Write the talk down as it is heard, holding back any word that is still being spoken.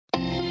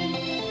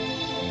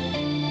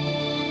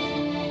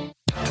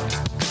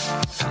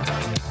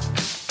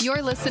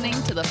You're listening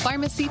to the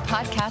Pharmacy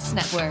Podcast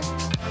Network.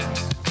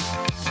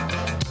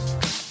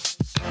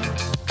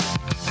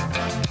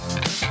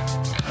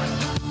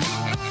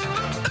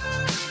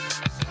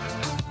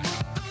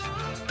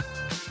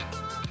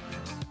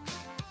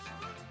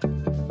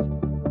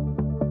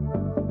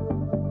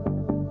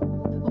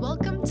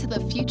 Welcome to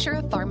the Future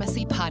of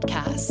Pharmacy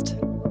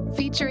podcast,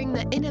 featuring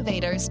the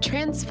innovators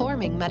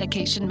transforming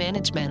medication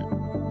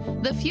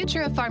management. The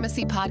Future of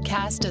Pharmacy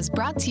podcast is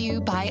brought to you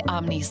by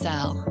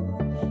Omnicell.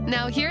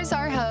 Now here's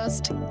our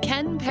host,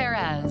 Ken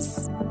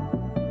Perez.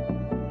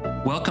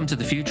 Welcome to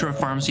the Future of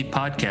Pharmacy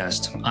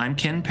podcast. I'm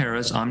Ken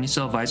Perez,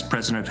 Omnicell Vice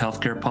President of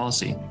Healthcare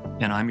Policy,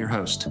 and I'm your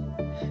host.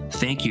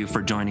 Thank you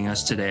for joining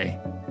us today.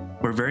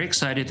 We're very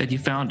excited that you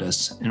found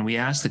us, and we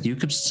ask that you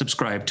could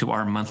subscribe to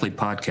our monthly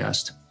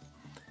podcast.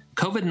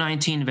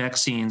 COVID-19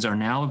 vaccines are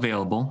now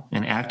available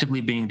and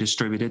actively being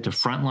distributed to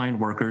frontline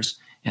workers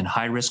and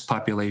high-risk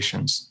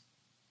populations.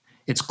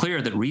 It's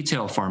clear that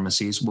retail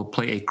pharmacies will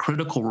play a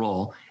critical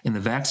role in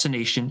the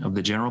vaccination of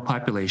the general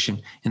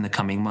population in the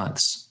coming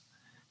months.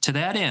 To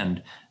that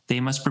end, they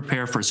must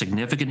prepare for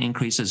significant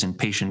increases in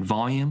patient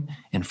volume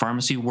and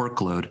pharmacy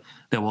workload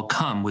that will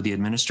come with the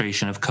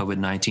administration of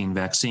COVID-19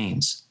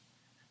 vaccines.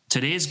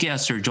 Today's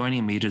guests are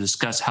joining me to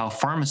discuss how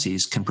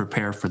pharmacies can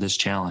prepare for this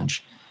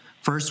challenge.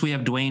 First, we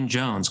have Dwayne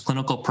Jones,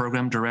 Clinical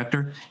Program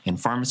Director and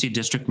Pharmacy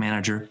District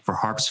Manager for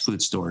Harps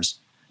Food Stores.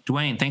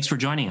 Dwayne, thanks for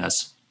joining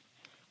us.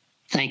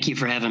 Thank you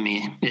for having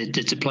me.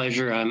 It's a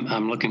pleasure.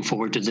 I'm looking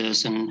forward to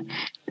this, and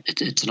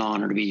it's an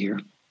honor to be here.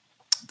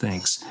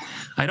 Thanks.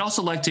 I'd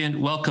also like to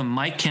welcome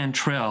Mike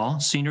Cantrell,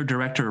 Senior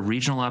Director of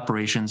Regional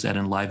Operations at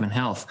Enliven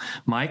Health.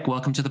 Mike,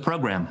 welcome to the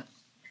program.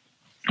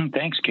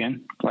 Thanks,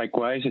 Ken.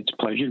 Likewise, it's a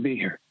pleasure to be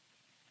here.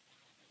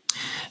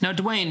 Now,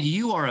 Dwayne,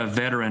 you are a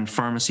veteran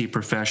pharmacy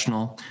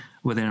professional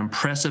with an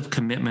impressive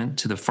commitment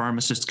to the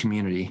pharmacist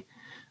community.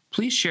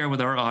 Please share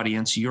with our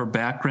audience your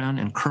background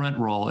and current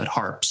role at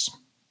Harps.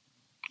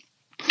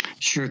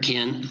 Sure,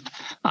 Ken.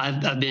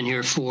 I've been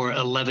here for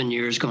 11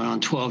 years, going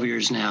on 12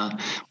 years now.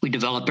 We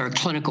developed our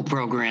clinical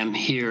program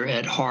here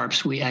at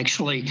Harps. We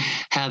actually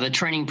have a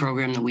training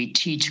program that we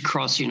teach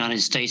across the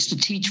United States to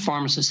teach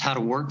pharmacists how to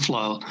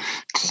workflow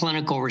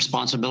clinical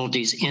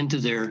responsibilities into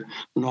their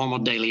normal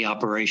daily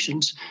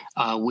operations.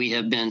 We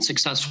have been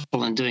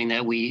successful in doing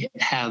that. We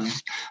have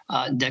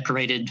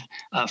decorated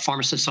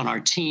pharmacists on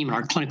our team,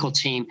 our clinical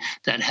team,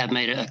 that have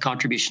made a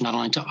contribution not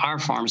only to our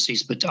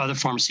pharmacies, but to other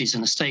pharmacies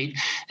in the state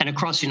and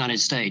across the United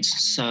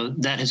States. So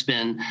that has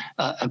been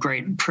a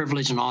great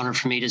privilege and honor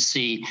for me to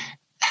see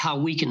how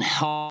we can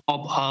help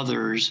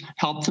others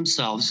help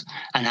themselves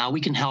and how we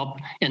can help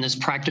in this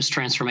practice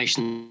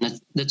transformation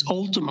that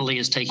ultimately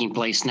is taking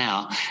place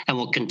now and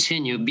will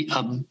continue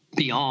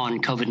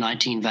beyond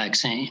COVID-19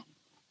 vaccine.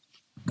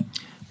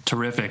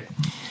 Terrific.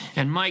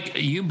 And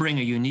Mike, you bring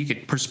a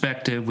unique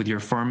perspective with your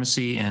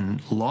pharmacy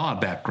and law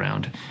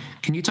background.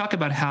 Can you talk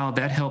about how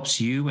that helps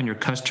you and your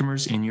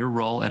customers in your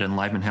role at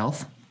Enliven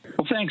Health?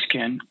 Well, thanks,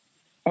 Ken.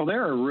 Well,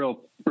 there are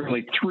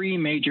really three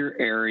major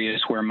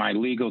areas where my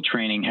legal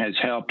training has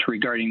helped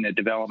regarding the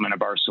development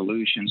of our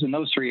solutions. And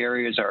those three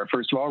areas are,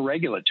 first of all,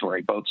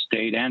 regulatory, both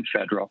state and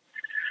federal.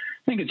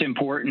 I think it's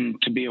important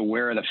to be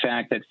aware of the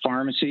fact that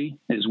pharmacy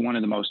is one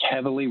of the most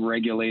heavily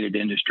regulated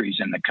industries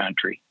in the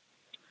country.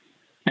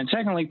 And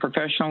secondly,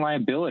 professional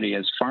liability,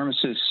 as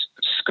pharmacists'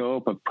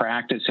 scope of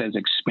practice has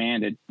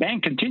expanded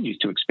and continues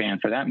to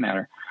expand for that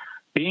matter.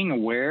 Being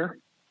aware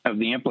of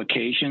the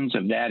implications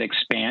of that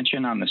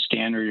expansion on the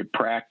standard of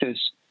practice,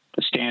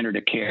 the standard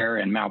of care,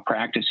 and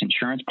malpractice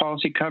insurance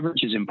policy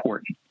coverage is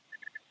important.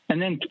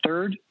 And then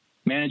third,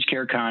 managed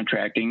care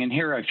contracting. And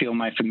here I feel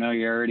my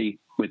familiarity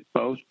with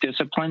both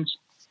disciplines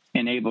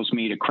enables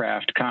me to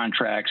craft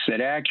contracts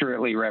that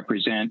accurately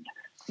represent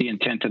the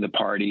intent of the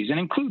parties and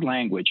include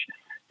language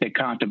that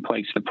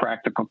contemplates the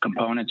practical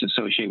components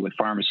associated with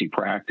pharmacy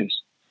practice.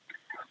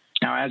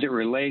 Now, as it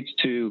relates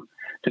to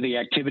the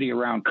activity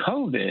around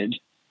COVID,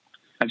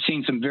 I've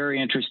seen some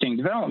very interesting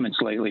developments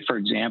lately. For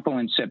example,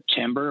 in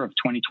September of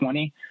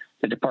 2020,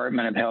 the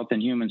Department of Health and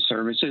Human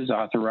Services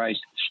authorized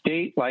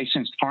state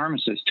licensed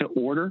pharmacists to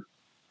order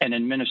and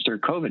administer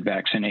COVID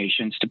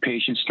vaccinations to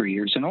patients 3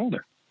 years and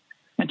older.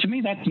 And to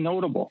me, that's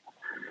notable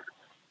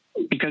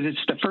because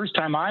it's the first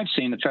time I've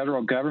seen the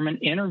federal government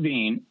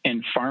intervene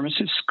in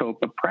pharmacists'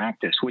 scope of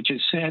practice, which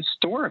has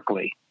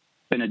historically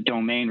been a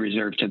domain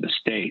reserved to the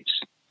states.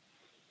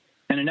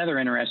 And another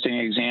interesting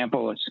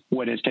example is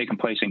what has taken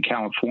place in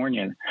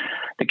California.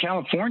 The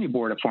California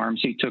Board of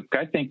Pharmacy took,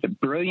 I think, the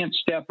brilliant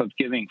step of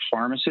giving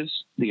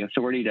pharmacists the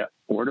authority to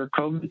order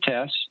COVID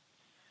tests,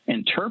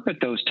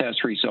 interpret those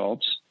test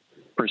results,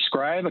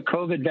 prescribe a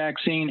COVID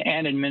vaccine,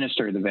 and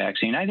administer the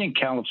vaccine. I think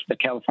the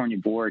California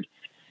Board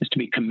is to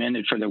be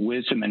commended for their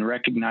wisdom in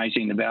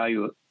recognizing the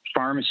value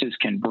pharmacists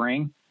can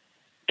bring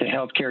to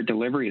healthcare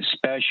delivery,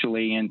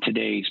 especially in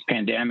today's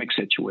pandemic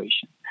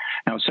situation.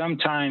 Now,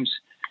 sometimes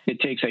it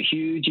takes a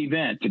huge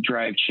event to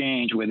drive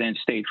change within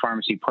state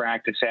pharmacy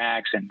practice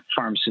acts and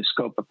pharmacist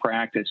scope of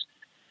practice.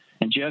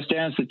 And just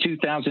as the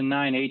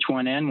 2009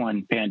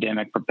 H1N1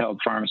 pandemic propelled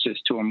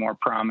pharmacists to a more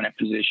prominent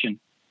position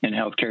in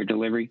healthcare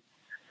delivery,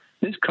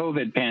 this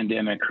COVID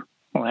pandemic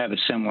will have a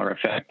similar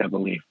effect, I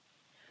believe.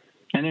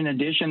 And in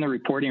addition, the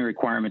reporting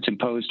requirements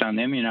imposed on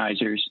the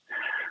immunizers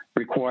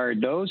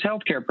required those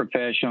healthcare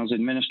professionals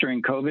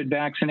administering COVID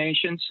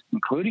vaccinations,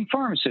 including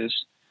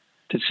pharmacists,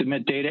 to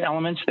submit data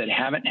elements that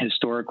haven't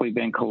historically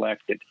been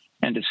collected,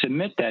 and to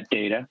submit that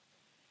data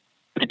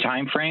in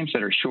timeframes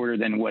that are shorter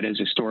than what has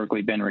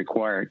historically been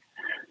required.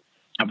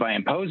 By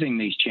imposing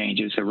these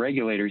changes, the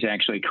regulators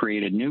actually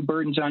created new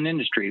burdens on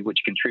industry, which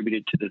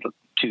contributed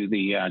to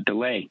the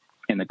delay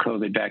in the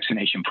COVID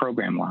vaccination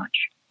program launch.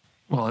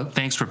 Well,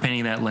 thanks for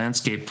painting that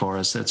landscape for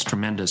us. That's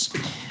tremendous.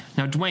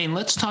 Now, Dwayne,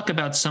 let's talk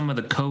about some of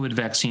the COVID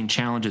vaccine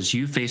challenges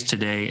you face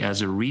today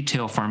as a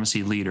retail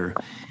pharmacy leader,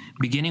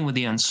 beginning with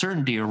the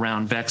uncertainty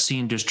around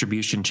vaccine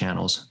distribution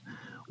channels.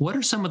 What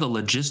are some of the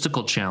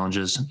logistical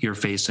challenges you're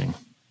facing?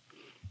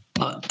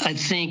 I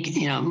think,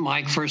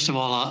 Mike, first of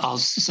all, I'll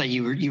say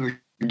you were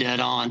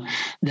dead on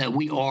that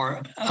we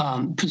are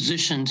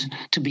positioned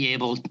to be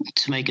able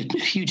to make a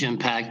huge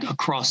impact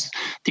across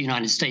the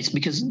United States,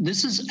 because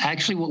this is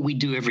actually what we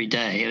do every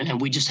day,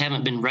 and we just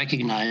haven't been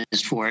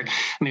recognized for it.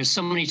 I mean,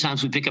 so many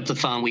times we pick up the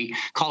phone, we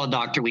call a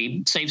doctor,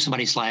 we save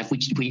somebody's life,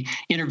 we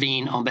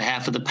intervene on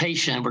behalf of the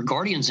patient. We're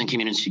guardians in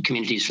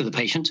communities for the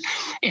patients,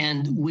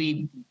 and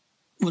we'll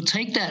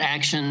take that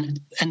action,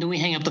 and then we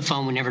hang up the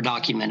phone. We never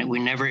document it. We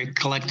never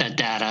collect that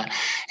data,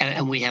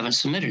 and we haven't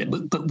submitted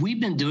it. But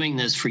we've been doing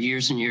this for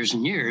years and years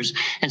and years,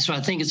 and so I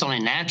think it's only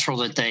natural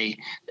that they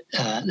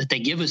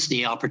give us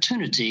the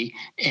opportunity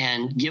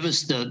and give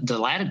us the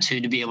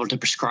latitude to be able to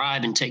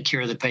prescribe and take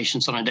care of the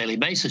patients on a daily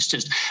basis,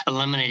 just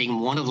eliminating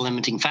one of the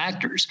limiting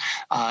factors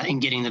in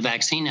getting the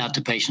vaccine out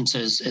to patients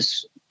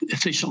as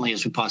efficiently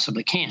as we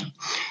possibly can.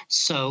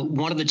 So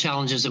one of the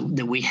challenges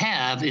that we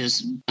have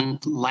is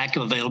lack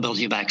of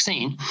availability of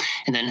vaccine.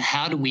 And then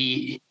how do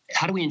we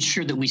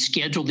ensure that we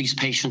schedule these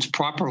patients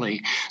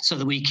properly so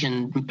that we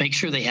can make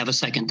sure they have a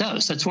second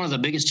dose? That's one of the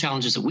biggest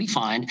challenges that we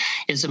find,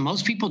 is that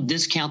most people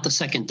discount the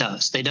second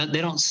dose. They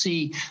don't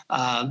see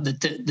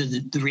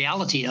the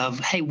reality of,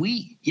 hey,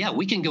 we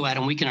can go out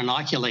and we can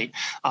inoculate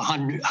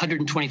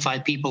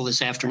 125 people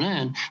this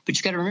afternoon, but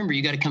you got to remember,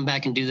 you got to come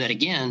back and do that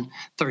again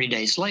 30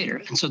 days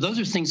later. And so those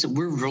are things that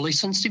we're really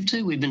sensitive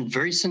to. We've been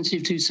very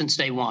sensitive to since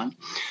day one.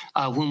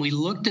 When we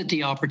looked at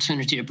the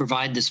opportunity to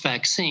provide this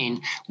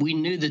vaccine, we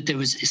knew that there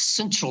was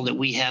essential that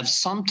we have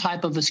some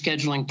type of a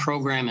scheduling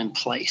program in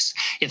place.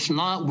 If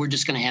not, we're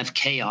just going to have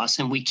chaos,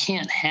 and we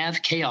can't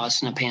have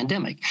chaos in a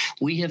pandemic.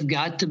 We have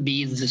got to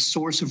be the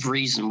source of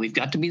reason. We've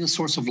got to be the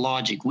source of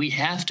logic. We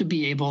have to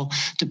be able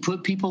to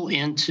put people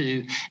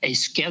into a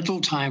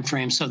scheduled time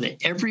frame so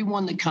that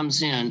everyone that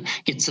comes in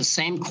gets the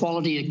same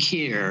quality of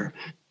care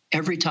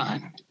every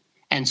time.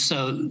 And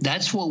so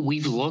that's what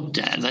we've looked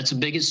at. That's the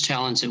biggest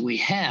challenge that we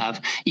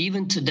have.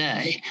 Even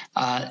today,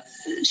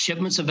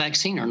 shipments of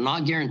vaccine are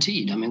not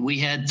guaranteed. I mean, we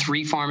had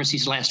 3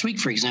 pharmacies last week,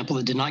 for example,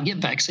 that did not get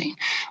vaccine.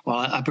 Well,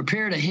 I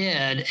prepared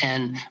ahead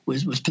and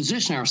was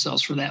positioning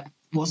ourselves for that.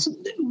 Well,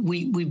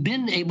 we've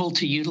been able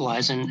to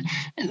utilize and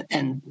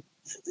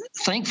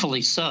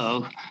thankfully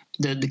so,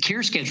 the care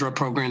scheduler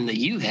program that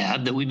you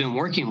have, that we've been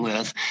working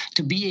with,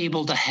 to be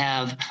able to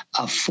have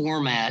a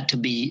format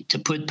to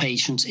put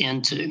patients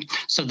into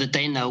so that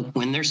they know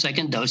when their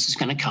second dose is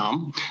going to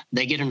come.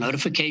 They get a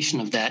notification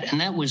of that. And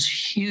that was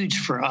huge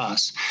for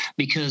us,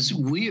 because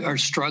we are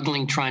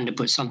struggling trying to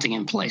put something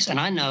in place. And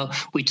I know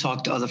we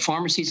talked to other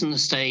pharmacies in the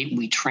state,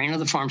 we train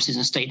other pharmacies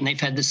in the state, and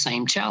they've had the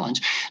same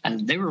challenge.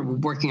 And they were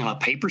working on a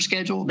paper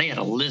schedule. They had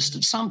a list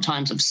of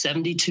sometimes of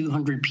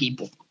 7,200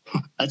 people.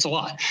 That's a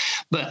lot.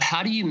 But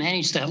how do you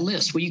manage that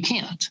list? Well, you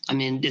can't. I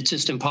mean, it's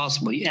just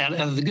impossible. Out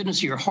of the goodness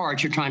of your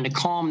heart, you're trying to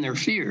calm their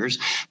fears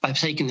by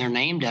taking their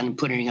name down and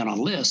putting it on a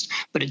list,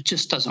 but it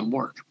just doesn't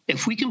work.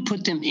 If we can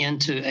put them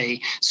into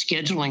a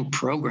scheduling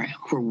program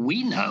where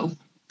we know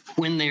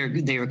when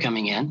they're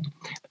coming in,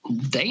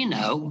 they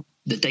know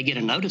that they get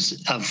a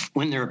notice of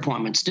when their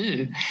appointments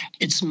due,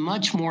 it's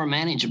much more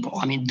manageable.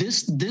 I mean,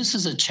 this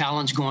is a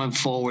challenge going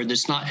forward.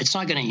 It's not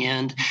going to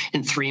end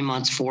in 3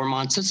 months, 4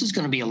 months. This is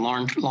going to be a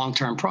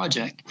long-term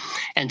project.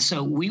 And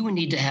so we would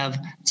need to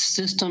have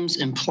systems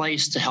in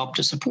place to help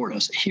to support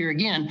us. Here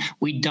again,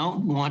 we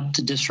don't want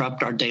to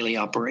disrupt our daily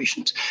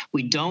operations.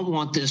 We don't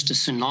want this to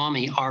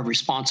tsunami our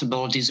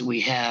responsibilities that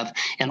we have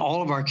in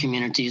all of our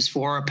communities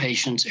for our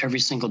patients every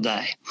single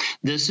day.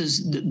 This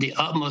is the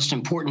utmost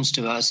importance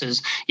to us,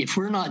 is if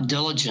we're not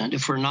diligent,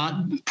 if we're not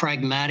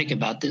pragmatic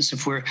about this,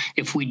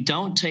 if we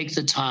don't take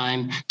the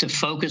time to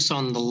focus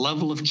on the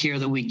level of care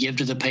that we give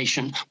to the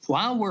patient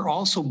while we're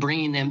also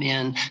bringing them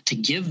in to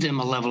give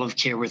them a level of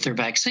care with their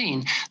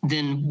vaccine,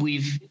 then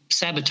we've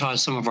sabotaged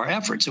some of our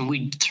efforts, and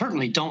we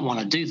certainly don't want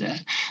to do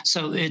that.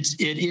 So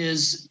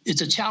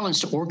it's a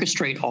challenge to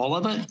orchestrate all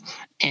of it,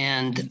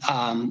 And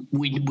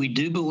we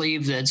do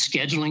believe that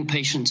scheduling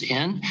patients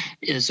in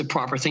is a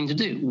proper thing to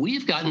do.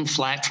 We've gotten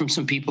flack from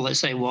some people that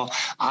say, well,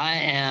 I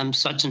am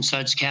such and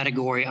such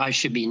category, I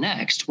should be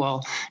next.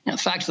 Well, the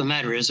fact of the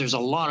matter is there's a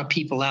lot of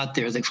people out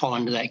there that fall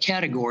into that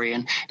category.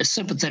 And as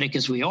sympathetic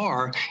as we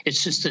are,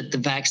 it's just that the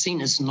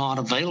vaccine is not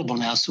available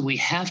now. So we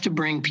have to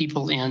bring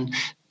people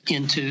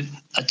into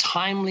a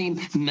timely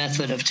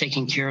method of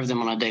taking care of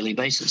them on a daily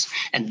basis.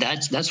 And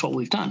that's what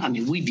we've done. I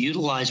mean, we've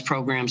utilized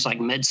programs like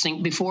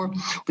MedSync before.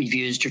 We've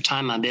used your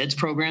Time My Meds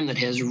program that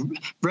has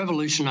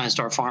revolutionized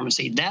our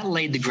pharmacy. That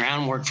laid the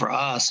groundwork for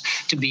us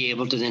to be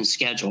able to then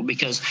schedule,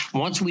 because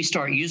once we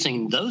start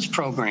using those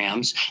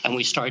programs and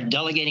we start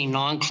delegating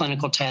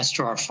non-clinical tasks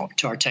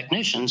to our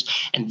technicians,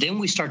 and then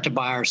we start to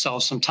buy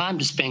ourselves some time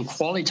to spend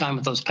quality time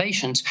with those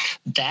patients,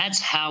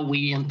 that's how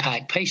we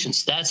impact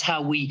patients. That's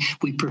how we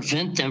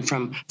prevent them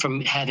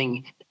from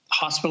having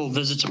hospital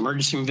visits,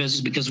 emergency room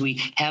visits, because we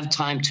have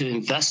time to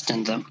invest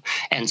in them.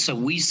 And so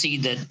we see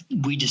that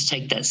we just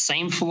take that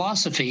same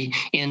philosophy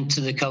into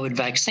the COVID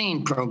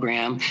vaccine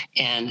program,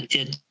 and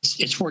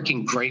it's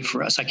working great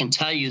for us. I can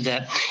tell you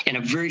that in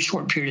a very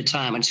short period of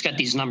time, I just got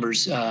these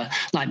numbers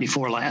night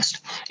before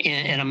last,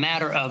 in a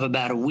matter of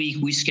about a week,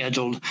 we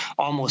scheduled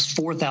almost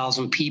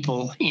 4,000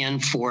 people in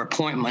for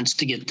appointments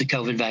to get the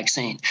COVID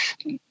vaccine.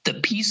 The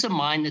peace of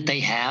mind that they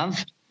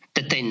have,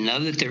 that they know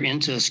that they're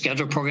into a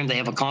scheduled program, they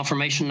have a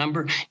confirmation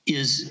number,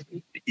 it's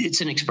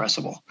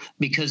inexpressible,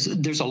 because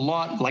there's a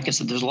lot, like I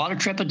said, there's a lot of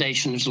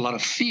trepidation, there's a lot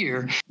of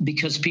fear,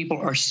 because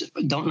people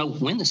don't know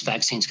when this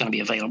vaccine is going to be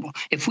available.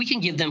 If we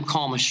can give them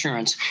calm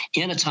assurance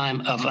in a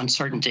time of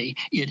uncertainty,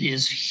 it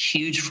is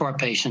huge for our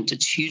patients,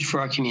 it's huge for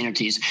our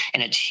communities,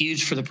 and it's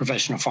huge for the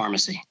profession of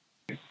pharmacy.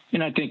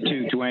 And I think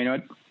too,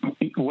 Dwayne,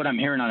 what I'm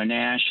hearing on a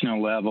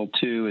national level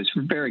too is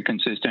very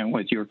consistent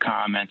with your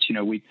comments.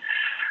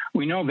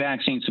 We know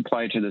vaccine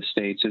supply to the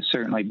states has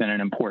certainly been an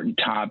important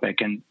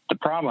topic, and the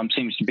problem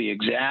seems to be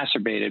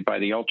exacerbated by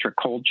the ultra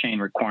cold chain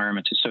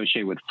requirements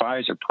associated with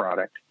Pfizer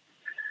product.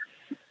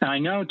 Now, I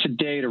know to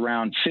date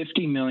around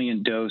 50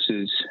 million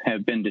doses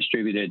have been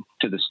distributed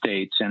to the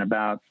states, and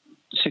about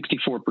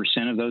 64%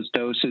 of those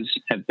doses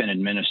have been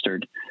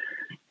administered.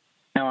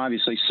 Now,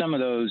 obviously, some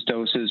of those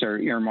doses are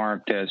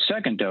earmarked as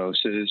second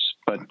doses,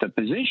 but the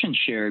position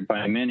shared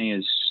by many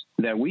is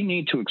that we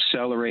need to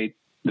accelerate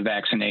the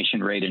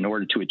vaccination rate in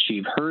order to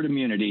achieve herd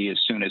immunity as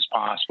soon as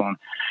possible.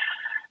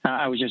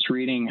 I was just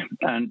reading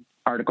an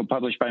article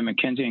published by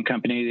McKinsey &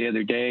 Company the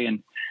other day,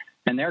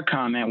 and their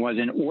comment was,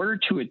 in order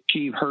to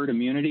achieve herd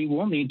immunity,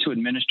 we'll need to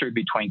administer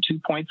between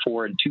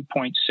 2.4 and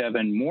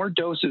 2.7 more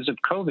doses of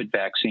COVID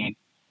vaccine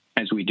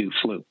as we do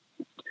flu.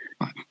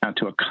 Now,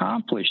 to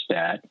accomplish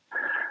that,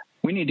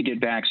 we need to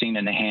get vaccine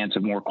in the hands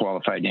of more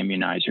qualified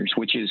immunizers,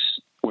 which is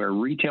where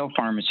retail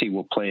pharmacy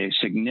will play a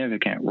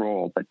significant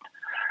role. But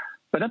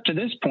up to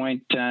this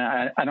point,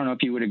 I don't know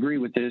if you would agree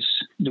with this,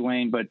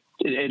 Dwayne, but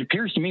it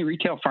appears to me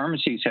retail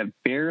pharmacies have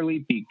barely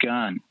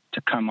begun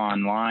to come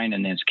online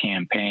in this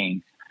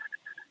campaign.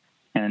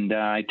 And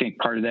I think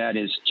part of that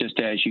is just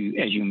as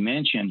you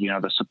mentioned,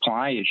 the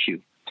supply issue.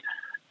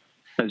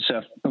 Because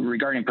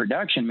regarding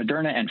production,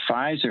 Moderna and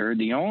Pfizer,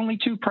 the only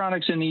two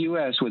products in the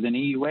U.S. with an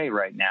EUA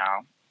right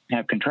now,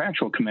 have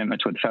contractual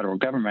commitments with the federal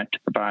government to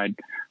provide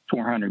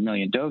 400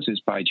 million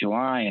doses by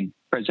July, and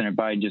President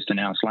Biden just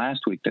announced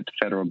last week that the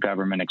federal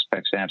government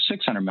expects to have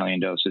 600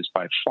 million doses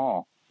by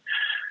fall.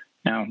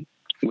 Now,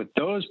 with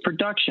those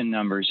production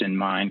numbers in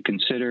mind,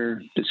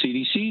 consider the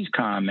CDC's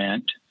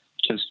comment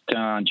just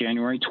on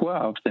January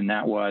 12th, and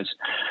that was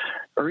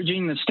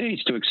urging the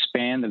states to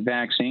expand the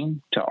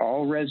vaccine to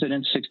all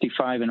residents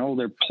 65 and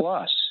older,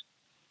 plus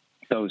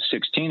those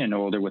 16 and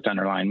older with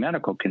underlying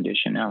medical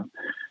condition. Now,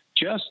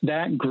 just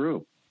that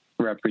group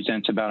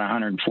represents about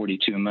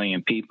 142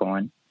 million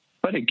people,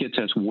 but it gets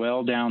us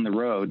well down the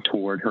road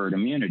toward herd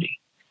immunity.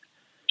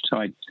 So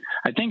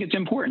I think it's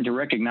important to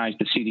recognize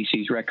the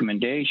CDC's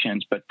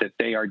recommendations, but that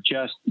they are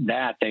just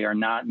that. They are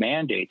not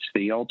mandates.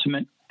 The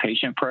ultimate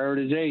patient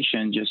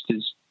prioritization, just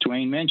as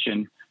Dwayne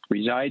mentioned,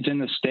 resides in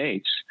the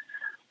states.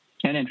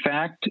 And in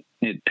fact,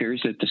 it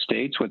appears that the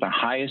states with the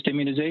highest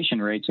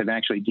immunization rates have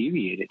actually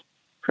deviated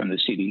from the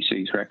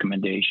CDC's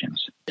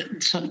recommendations.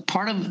 So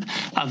part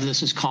of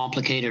this is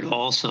complicated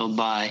also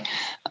by,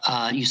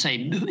 you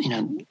say,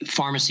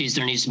 pharmacies,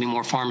 there needs to be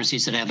more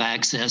pharmacies that have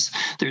access.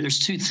 There's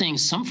two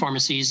things. Some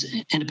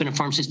pharmacies, independent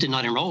pharmacies, did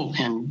not enroll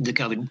in the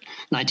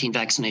COVID-19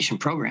 vaccination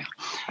program.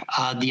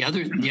 The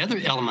other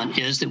element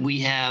is that we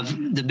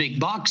have the big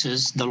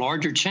boxes, the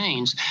larger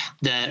chains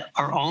that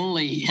are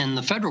only in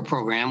the federal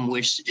program,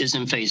 which is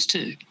in phase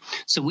 2.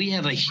 So we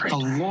have a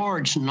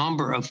large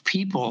number of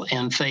people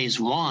in phase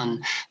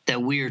 1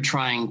 that we are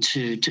trying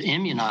to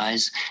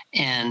immunize.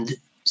 And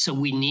so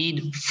we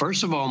need,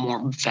 first of all,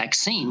 more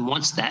vaccine.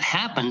 Once that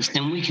happens,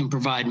 then we can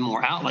provide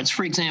more outlets.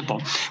 For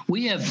example,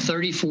 we have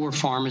 34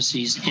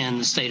 pharmacies in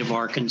the state of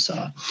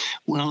Arkansas.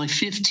 Well, only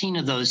 15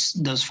 of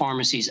those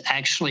pharmacies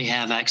actually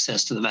have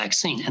access to the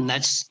vaccine. And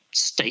that's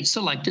state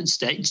selected,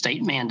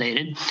 state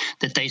mandated,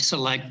 that they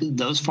select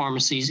those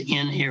pharmacies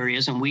in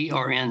areas, and we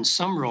are in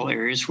some rural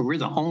areas where we're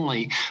the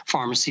only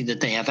pharmacy that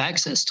they have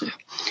access to.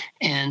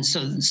 And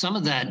so some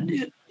of that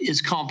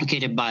is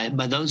complicated by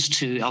those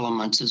two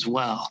elements as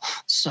well.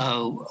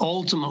 So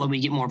ultimately, we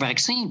get more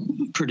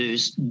vaccine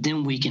produced,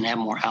 then we can have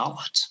more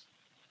outlets.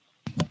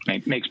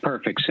 Makes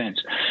perfect sense.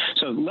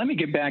 So let me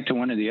get back to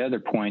one of the other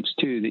points,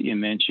 too, that you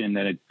mentioned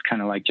that I'd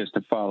kind of like just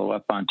to follow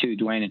up on, too,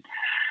 Dwayne.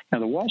 Now,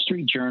 the Wall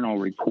Street Journal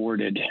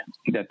reported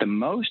that the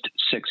most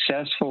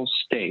successful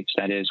states,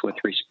 that is, with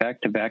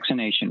respect to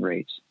vaccination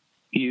rates,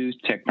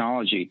 used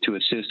technology to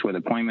assist with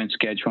appointment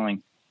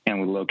scheduling and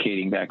with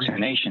locating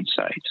vaccination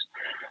sites.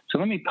 So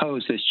let me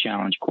pose this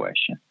challenge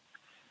question.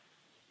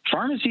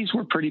 Pharmacies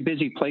were pretty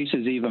busy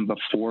places even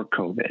before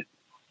COVID.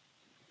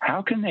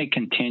 How can they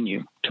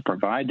continue to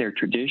provide their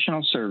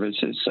traditional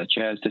services, such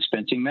as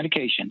dispensing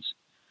medications,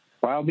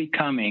 while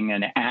becoming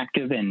an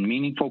active and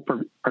meaningful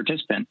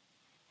participant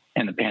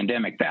in the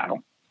pandemic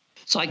battle?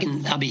 So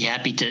I'll be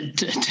happy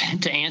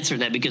to answer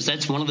that, because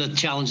that's one of the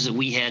challenges that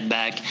we had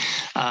back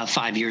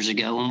 5 years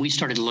ago when we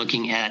started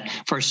looking at,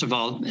 first of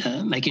all,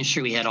 making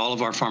sure we had all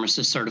of our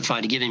pharmacists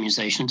certified to give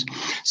immunizations.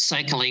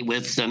 Secondly,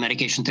 with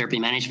medication therapy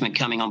management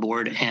coming on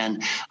board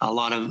and a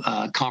lot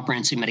of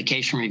comprehensive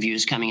medication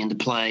reviews coming into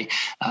play,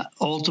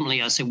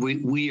 ultimately I said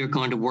we are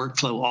going to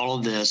workflow all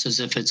of this as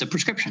if it's a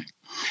prescription.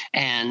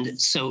 And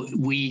so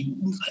we,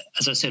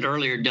 as I said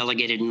earlier,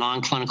 delegated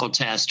non-clinical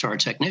tasks to our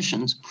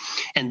technicians.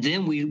 And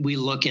then we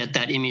look at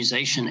that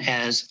immunization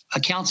as a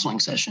counseling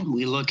session.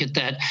 We look at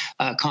that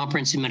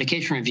comprehensive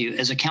medication review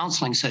as a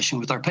counseling session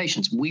with our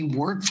patients. We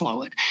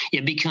workflow it.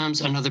 It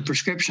becomes another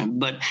prescription.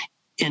 But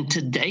in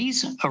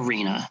today's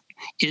arena,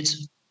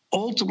 it's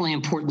ultimately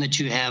important that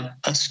you have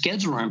a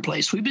scheduler in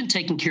place. We've been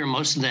taking care of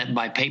most of that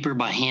by paper,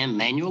 by hand,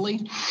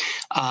 manually.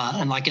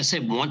 And like I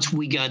said, once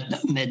we got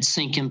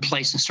MedSync in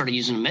place and started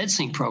using the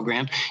MedSync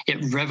program,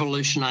 it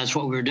revolutionized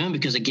what we were doing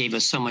because it gave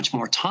us so much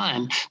more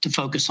time to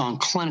focus on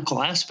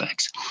clinical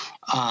aspects.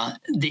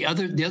 The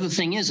other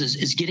thing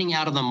is getting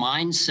out of the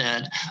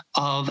mindset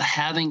of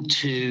having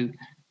to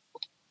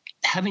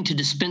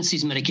dispense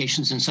these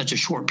medications in such a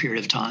short period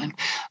of time,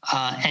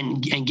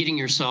 and getting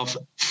yourself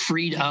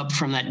freed up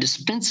from that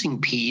dispensing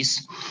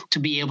piece to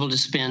be able to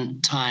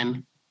spend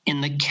time in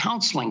the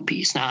counseling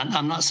piece. Now,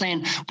 I'm not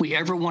saying we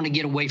ever want to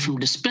get away from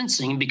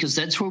dispensing, because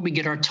that's where we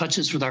get our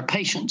touches with our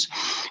patients.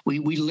 We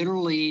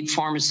literally,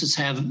 pharmacists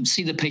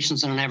see the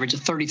patients on an average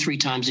of 33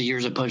 times a year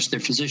as opposed to their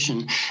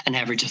physician an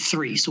average of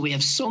 3. So we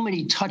have so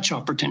many touch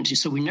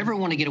opportunities. So we never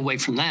want to get away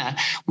from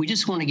that. We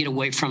just want to get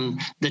away from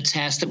the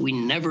tasks that we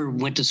never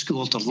went to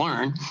school to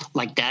learn,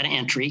 like data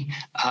entry.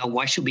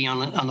 Why should we be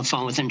on the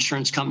phone with an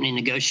insurance company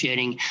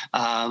negotiating,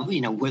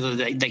 whether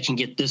they can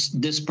get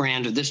this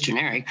brand or this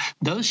generic?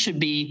 Those should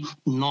be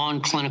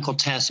non-clinical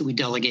tasks that we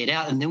delegate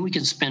out, and then we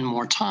can spend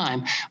more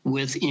time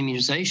with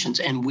immunizations,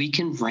 and we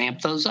can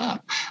ramp those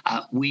up.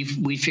 We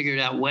figured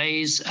out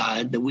ways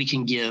that we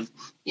can give.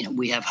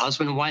 We have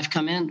husband and wife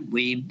come in.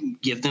 We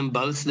give them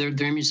both their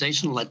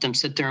immunization, let them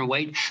sit there and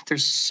wait.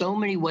 There's so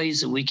many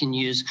ways that we can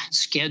use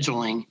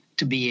scheduling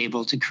to be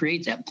able to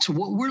create that. So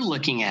what we're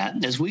looking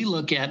at as we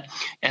look at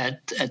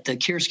the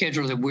care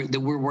scheduler that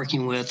we're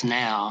working with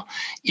now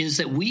is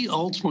that we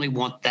ultimately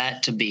want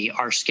that to be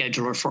our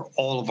scheduler for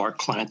all of our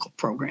clinical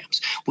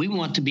programs. We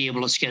want to be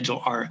able to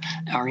schedule our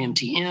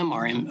MTM,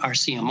 our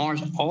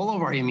CMRs, all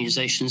of our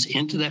immunizations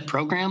into that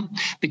program,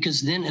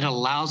 because then it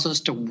allows us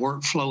to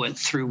workflow it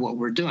through what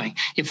we're doing.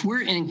 If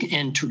we're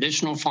in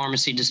traditional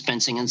pharmacy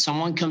dispensing and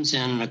someone comes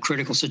in a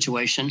critical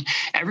situation,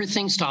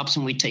 everything stops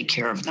and we take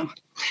care of them.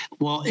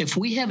 Well, if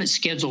we have it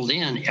scheduled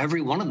in,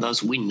 every one of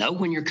those, we know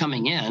when you're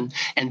coming in,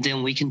 and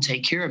then we can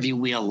take care of you.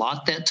 We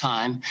allot that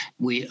time.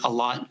 We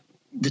allot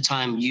the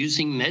time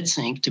using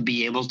MedSync to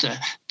be able to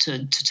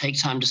take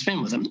time to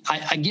spend with them.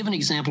 I give an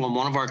example of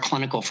one of our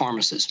clinical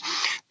pharmacists.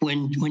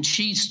 When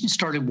she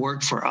started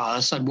work for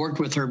us, I'd worked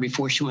with her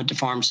before she went to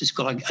pharmacy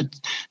school.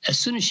 As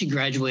soon as she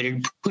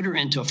graduated, put her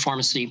into a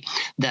pharmacy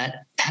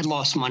that had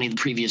lost money the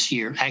previous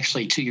year,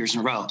 actually 2 years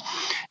in a row.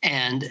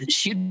 And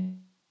she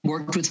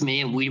worked with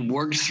me, and we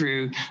worked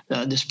through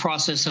this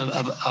process of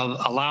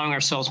allowing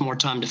ourselves more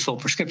time to fill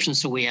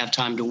prescriptions so we have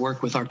time to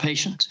work with our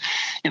patients.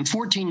 In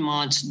 14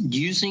 months,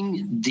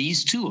 using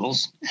these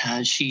tools,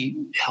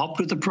 she helped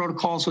with the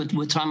protocols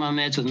with Time on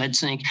Meds, with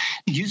MedSync.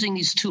 Using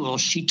these tools,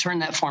 she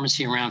turned that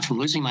pharmacy around from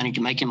losing money to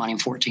making money in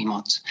 14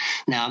 months.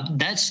 Now,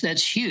 that's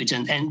huge.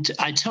 And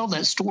I tell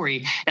that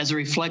story as a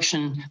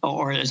reflection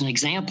or as an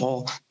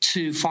example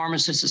to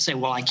pharmacists that say,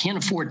 well, I can't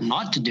afford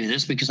not to do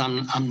this because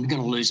I'm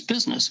going to lose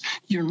business.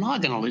 You're you're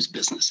not going to lose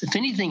business. If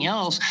anything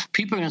else,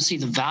 people are going to see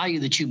the value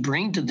that you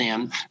bring to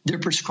them. Their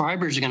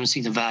prescribers are going to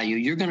see the value.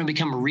 You're going to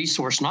become a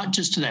resource, not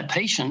just to that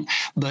patient,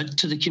 but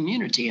to the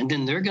community. And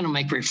then they're going to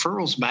make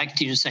referrals back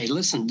to you to say,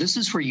 listen, this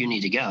is where you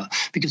need to go.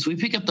 Because we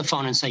pick up the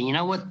phone and say, you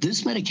know what,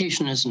 this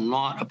medication is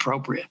not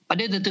appropriate. I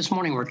did that this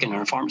morning working in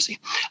a pharmacy.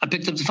 I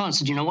picked up the phone and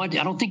said, you know what,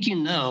 I don't think you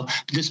know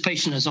this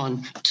patient is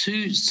on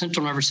 2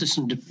 central nervous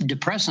system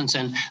depressants,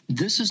 and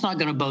this is not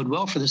going to bode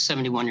well for this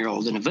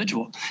 71-year-old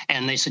individual.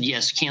 And they said,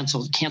 yes,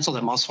 cancel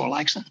that muscle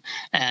relaxant.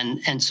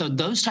 And so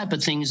those type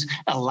of things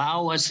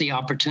allow us the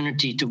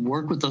opportunity to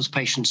work with those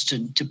patients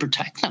to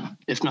protect them,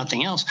 if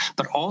nothing else,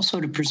 but also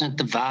to present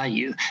the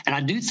value. And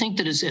I do think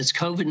that as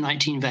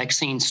COVID-19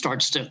 vaccine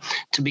starts to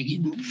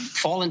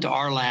fall into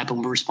our lap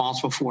and we're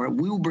responsible for it,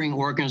 we will bring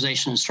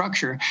organization and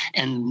structure,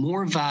 and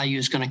more value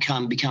is going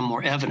to become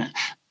more evident.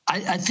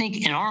 I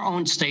think in our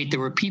own state, there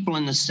were people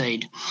in the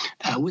state,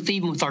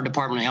 even with our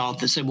Department of Health,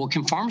 that said, well,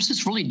 can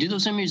pharmacists really do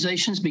those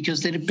immunizations?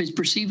 Because they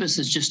perceive us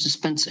as just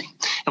dispensing.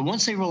 And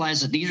once they realize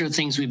that these are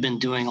things we've been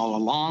doing all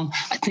along,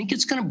 I think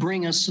it's going to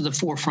bring us to the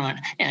forefront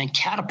and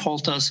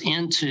catapult us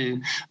into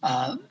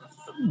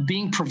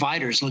being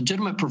providers,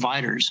 legitimate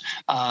providers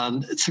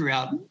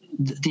throughout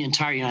the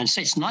entire United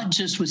States, not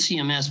just with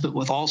CMS, but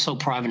with also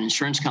private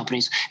insurance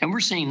companies. And we're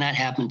seeing that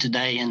happen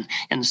today in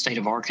the state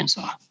of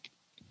Arkansas.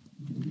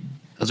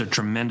 Those are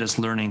tremendous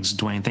learnings,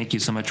 Dwayne. Thank you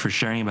so much for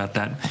sharing about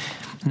that.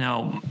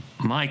 Now,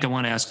 Mike, I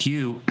want to ask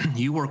you,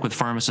 you work with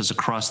pharmacists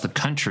across the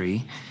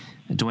country.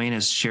 Dwayne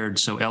has shared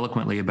so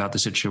eloquently about the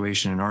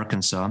situation in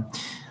Arkansas.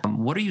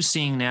 What are you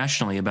seeing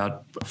nationally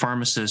about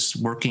pharmacists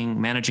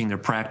managing their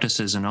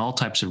practices in all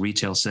types of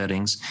retail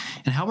settings,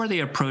 and how are they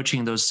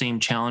approaching those same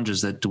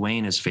challenges that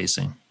Dwayne is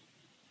facing?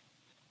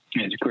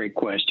 It's a great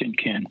question,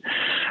 Ken.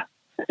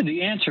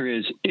 The answer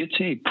is it's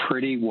a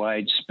pretty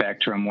wide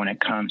spectrum when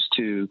it comes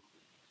to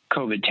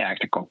COVID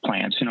tactical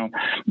plans.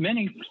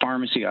 Many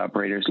pharmacy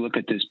operators look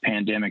at this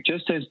pandemic,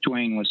 just as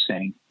Dwayne was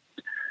saying,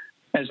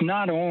 as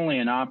not only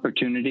an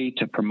opportunity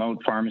to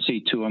promote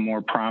pharmacy to a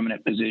more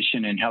prominent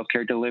position in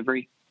healthcare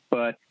delivery,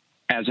 but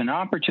as an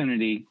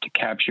opportunity to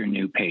capture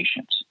new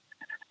patients.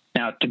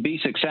 Now, to be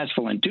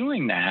successful in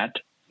doing that,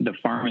 the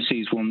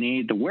pharmacies will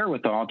need the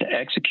wherewithal to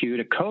execute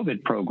a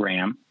COVID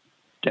program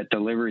that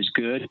delivers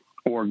good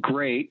or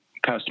great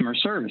customer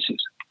services.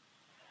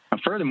 Now,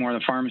 furthermore,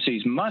 the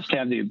pharmacies must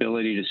have the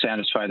ability to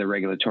satisfy the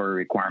regulatory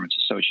requirements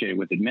associated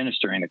with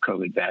administering the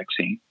COVID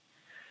vaccine.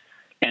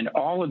 And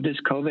all of this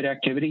COVID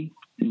activity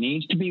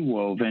needs to be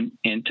woven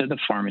into the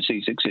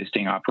pharmacy's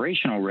existing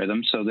operational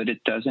rhythm so that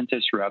it doesn't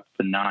disrupt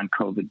the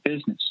non-COVID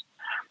business.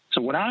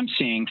 So what I'm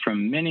seeing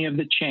from many of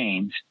the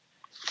chains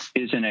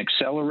is an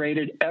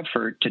accelerated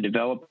effort to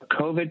develop a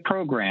COVID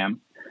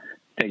program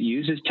that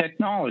uses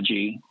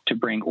technology to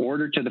bring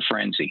order to the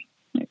frenzy.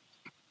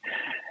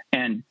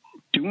 And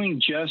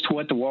doing just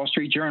what the Wall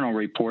Street Journal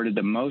reported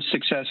the most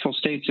successful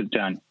states have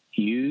done,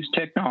 use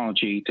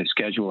technology to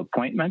schedule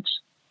appointments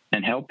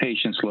and help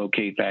patients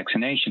locate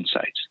vaccination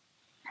sites.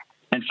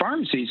 And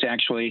pharmacies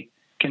actually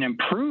can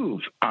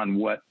improve on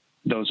what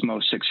those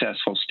most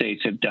successful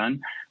states have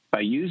done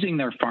by using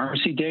their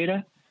pharmacy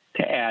data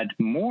to add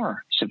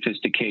more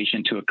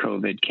sophistication to a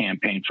COVID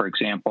campaign. For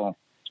example,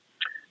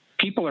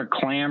 people are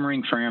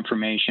clamoring for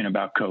information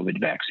about COVID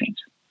vaccines.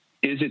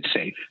 Is it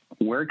safe?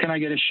 Where can I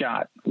get a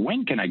shot?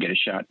 When can I get a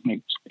shot?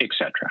 Et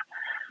cetera.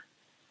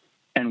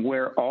 And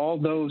where are all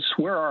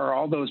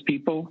those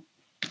people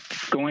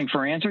going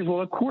for answers?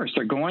 Well, of course,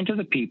 they're going to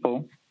the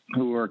people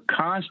who are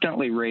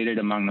constantly rated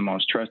among the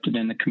most trusted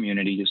in the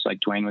community, just like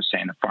Dwayne was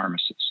saying, the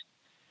pharmacists.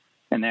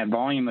 And that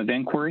volume of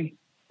inquiry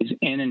is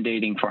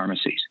inundating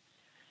pharmacies.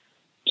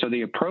 So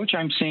the approach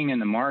I'm seeing in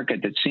the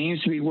market that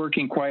seems to be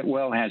working quite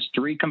well has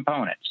 3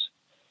 components.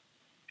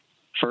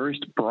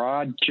 First,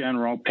 broad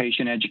general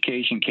patient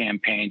education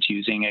campaigns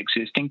using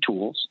existing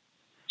tools.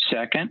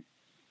 Second,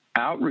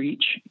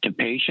 outreach to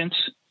patients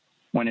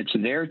when it's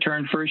their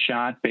turn for a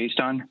shot based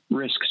on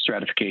risk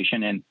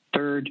stratification. And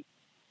third,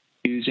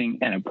 using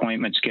an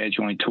appointment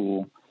scheduling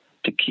tool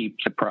to keep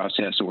the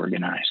process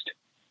organized.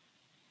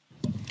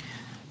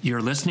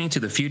 You're listening to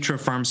the Future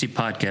of Pharmacy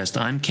podcast.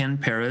 I'm Ken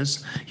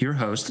Perez, your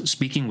host,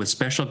 speaking with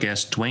special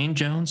guests Dwayne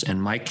Jones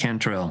and Mike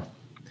Cantrell.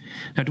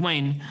 Now,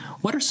 Dwayne,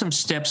 what are some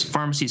steps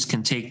pharmacies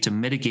can take to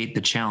mitigate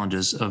the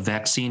challenges of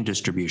vaccine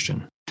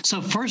distribution?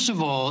 So first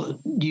of all,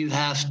 you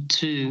have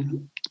to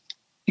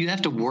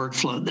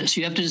workflow this.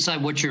 You have to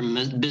decide what your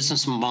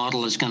business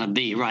model is going to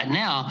be. Right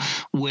now,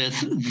 with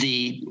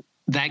the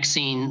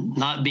vaccine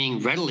not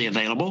being readily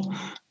available,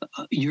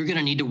 you're going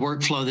to need to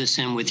workflow this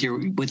in with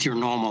your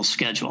normal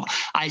schedule.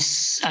 I've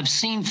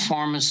seen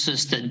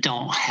pharmacists that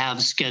don't have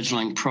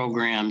scheduling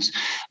programs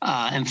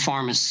and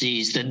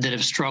pharmacies that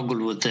have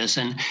struggled with this,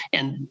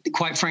 and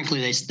quite frankly,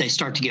 they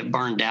start to get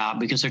burned out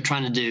because they're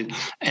trying to do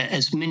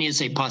as many as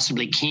they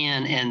possibly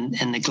can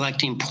and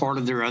neglecting part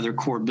of their other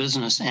core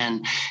business,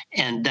 and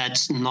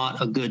that's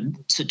not a good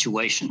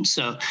situation.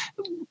 So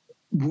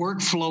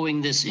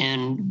workflowing this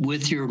in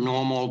with your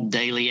normal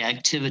daily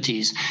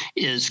activities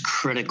is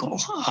critical.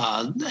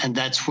 And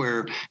that's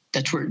where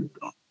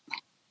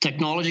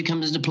technology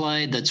comes into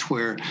play. That's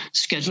where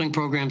scheduling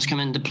programs come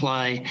into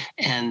play.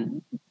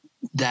 And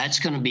that's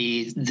going to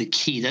be the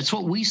key. That's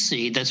what we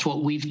see. That's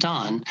what we've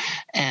done.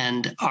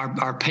 And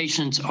our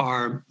patients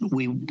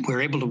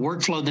we're able to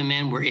workflow them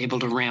in. We're able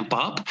to ramp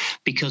up,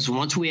 because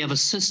once we have a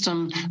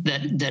system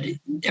that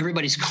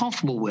everybody's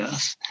comfortable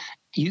with,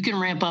 you can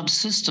ramp up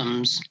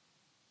systems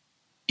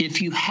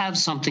if you have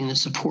something that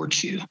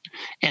supports you.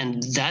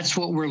 And that's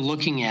what we're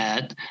looking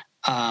at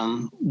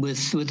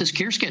with this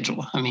care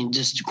schedule. I mean,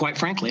 just quite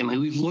frankly,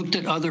 we've looked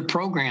at other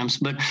programs,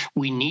 but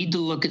we need to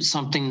look at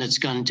something that's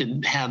going to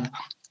have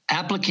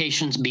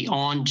applications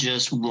beyond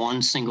just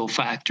one single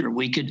factor.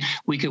 We could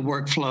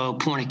workflow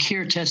point of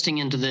care testing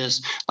into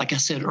this, like I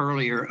said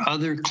earlier,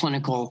 other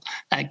clinical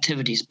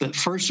activities. But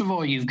first of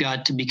all, you've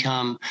got to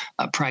become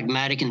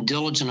pragmatic and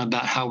diligent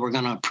about how we're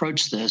going to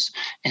approach this,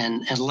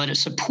 and let it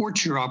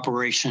support your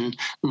operation,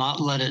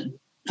 not let it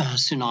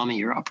tsunami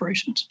your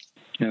operations.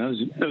 Yeah,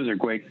 those are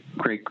great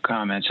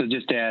comments. So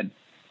just to add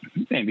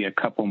maybe a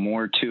couple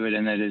more to it,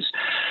 and that is,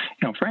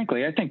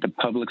 frankly, I think the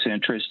public's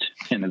interest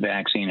in the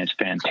vaccine is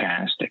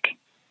fantastic,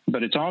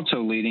 but it's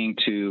also leading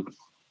to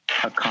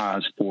a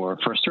cause for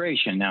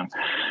frustration. Now,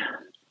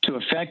 to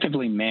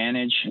effectively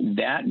manage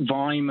that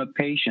volume of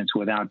patients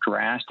without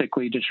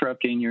drastically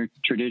disrupting your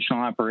traditional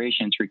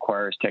operations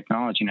requires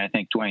technology, and I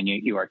think, Dwayne,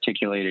 you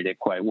articulated it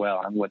quite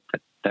well on what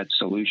that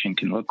solution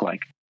can look like.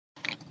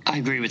 I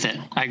agree with that.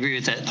 I agree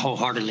with that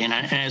wholeheartedly. And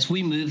as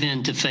we move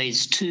into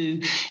phase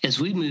 2, as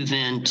we move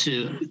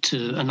into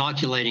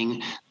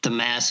inoculating the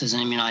masses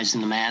and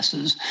immunizing the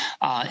masses,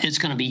 it's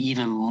going to be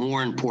even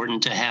more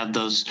important to have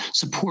those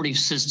supportive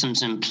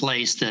systems in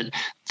place that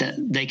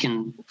they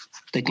can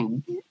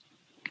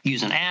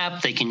use an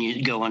app, they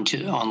can go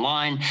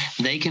online,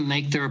 they can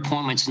make their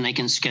appointments and they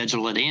can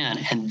schedule it in.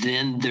 And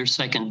then their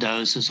second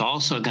dose is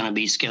also going to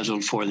be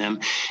scheduled for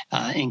them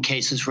in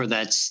cases where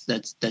that's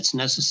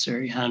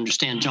necessary. I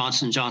understand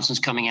Johnson & Johnson's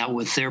coming out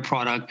with their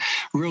product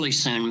really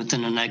soon,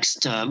 within the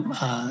next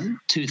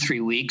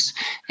 2-3 weeks,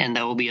 and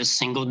that will be a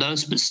single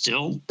dose, but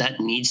still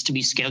that needs to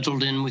be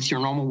scheduled in with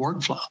your normal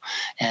workflow.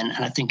 And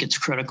I think it's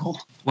critical.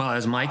 Well,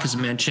 as Mike has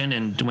mentioned,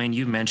 and Dwayne,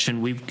 you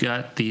mentioned, we've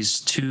got these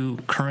 2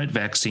 current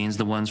vaccines,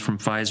 the ones from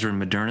Pfizer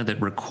and Moderna, that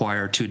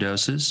require 2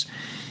 doses.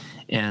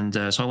 And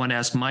so I want to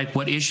ask Mike,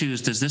 what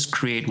issues does this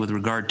create with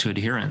regard to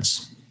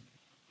adherence?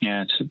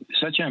 Yeah, it's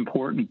such an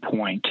important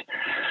point.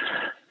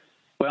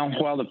 Well,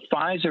 while the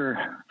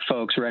Pfizer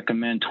folks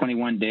recommend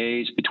 21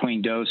 days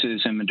between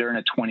doses and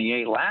Moderna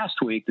 28, last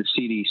week the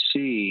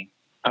CDC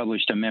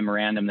published a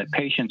memorandum that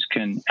patients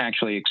can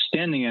actually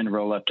extend the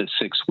interval up to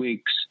 6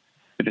 weeks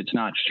if it's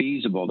not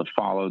feasible to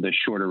follow the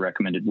shorter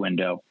recommended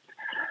window.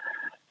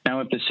 Now,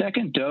 if the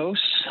second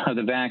dose of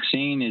the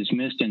vaccine is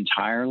missed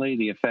entirely,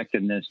 the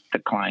effectiveness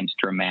declines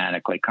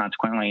dramatically.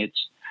 Consequently,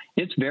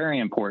 it's very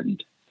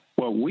important.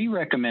 What we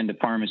recommend to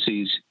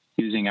pharmacies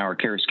using our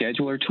care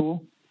scheduler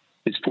tool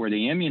is for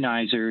the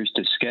immunizers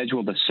to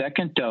schedule the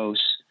second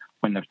dose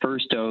when the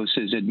first dose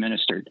is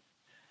administered.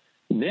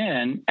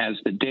 Then, as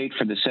the date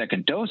for the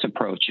second dose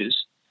approaches,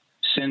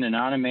 send an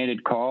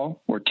automated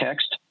call or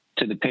text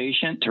to the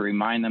patient to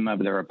remind them of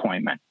their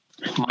appointment.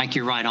 Mike,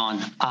 you're right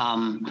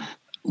on.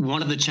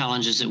 One of the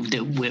challenges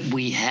that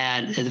we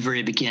had at the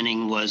very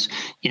beginning was,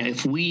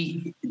 if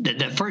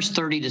that first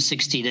 30 to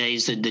 60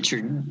 days that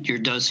you're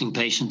dosing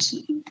patients,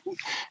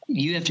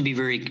 you have to be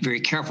very, very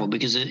careful,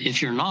 because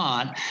if you're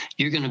not,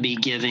 you're going to be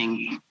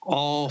giving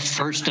all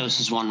first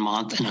doses 1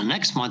 month, and the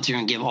next month you're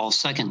going to give all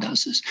second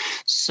doses.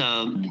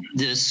 So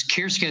this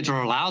care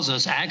scheduler allows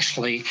us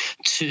actually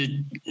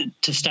to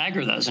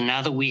stagger those. And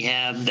now that we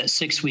have that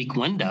 6-week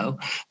window,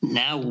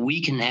 now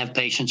we can have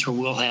patients where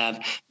we'll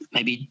have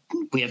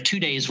we have 2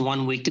 days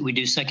 1 week that we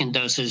do second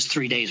doses,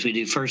 3 days we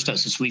do first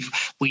doses.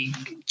 We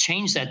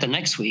change that the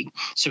next week.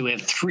 So we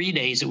have 3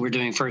 days that we're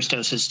doing first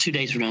doses, 2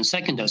 days we're doing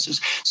second doses.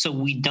 So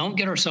we don't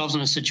get ourselves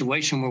in a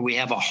situation where we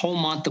have a whole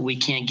month that we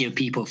can't give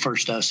people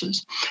first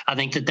doses. I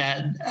think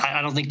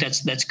I don't think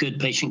that's good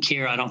patient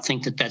care. I don't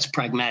think that's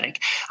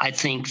pragmatic. I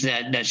think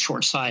that's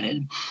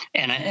short-sighted.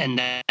 And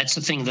that's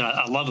the thing that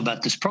I love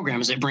about this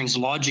program, is it brings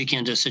logic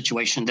into a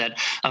situation that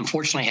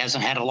unfortunately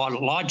hasn't had a lot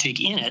of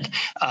logic in it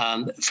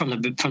from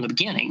the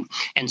beginning.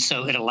 And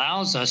so it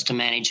allows us to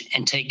manage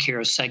and take care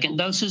of second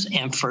doses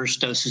and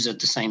first doses at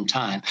the same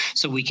time.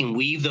 So we can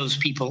weave those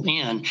people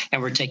in,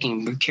 and we're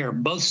taking care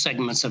of both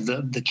segments of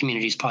the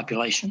community's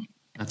population.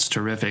 That's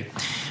terrific.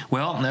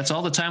 Well, that's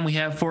all the time we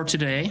have for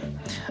today.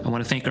 I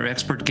want to thank our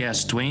expert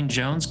guest, Dwayne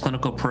Jones,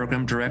 Clinical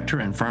Program Director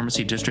and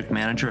Pharmacy District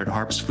Manager at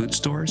Harps Food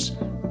Stores,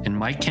 and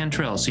Mike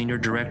Cantrell, Senior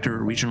Director,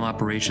 Regional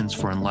Operations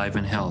for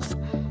Enliven Health.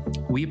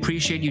 We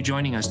appreciate you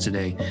joining us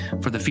today.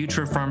 For the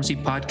Future of Pharmacy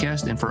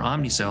podcast and for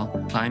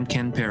Omnicell, I'm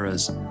Ken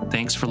Perez.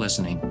 Thanks for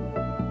listening.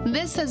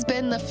 This has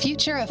been the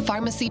Future of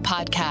Pharmacy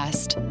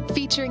podcast,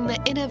 featuring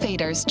the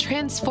innovators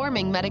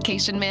transforming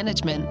medication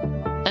management.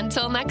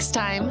 Until next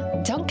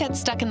time, don't get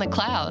stuck in the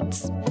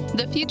clouds.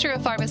 The Future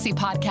of Pharmacy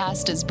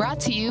podcast is brought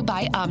to you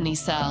by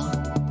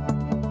Omnicell.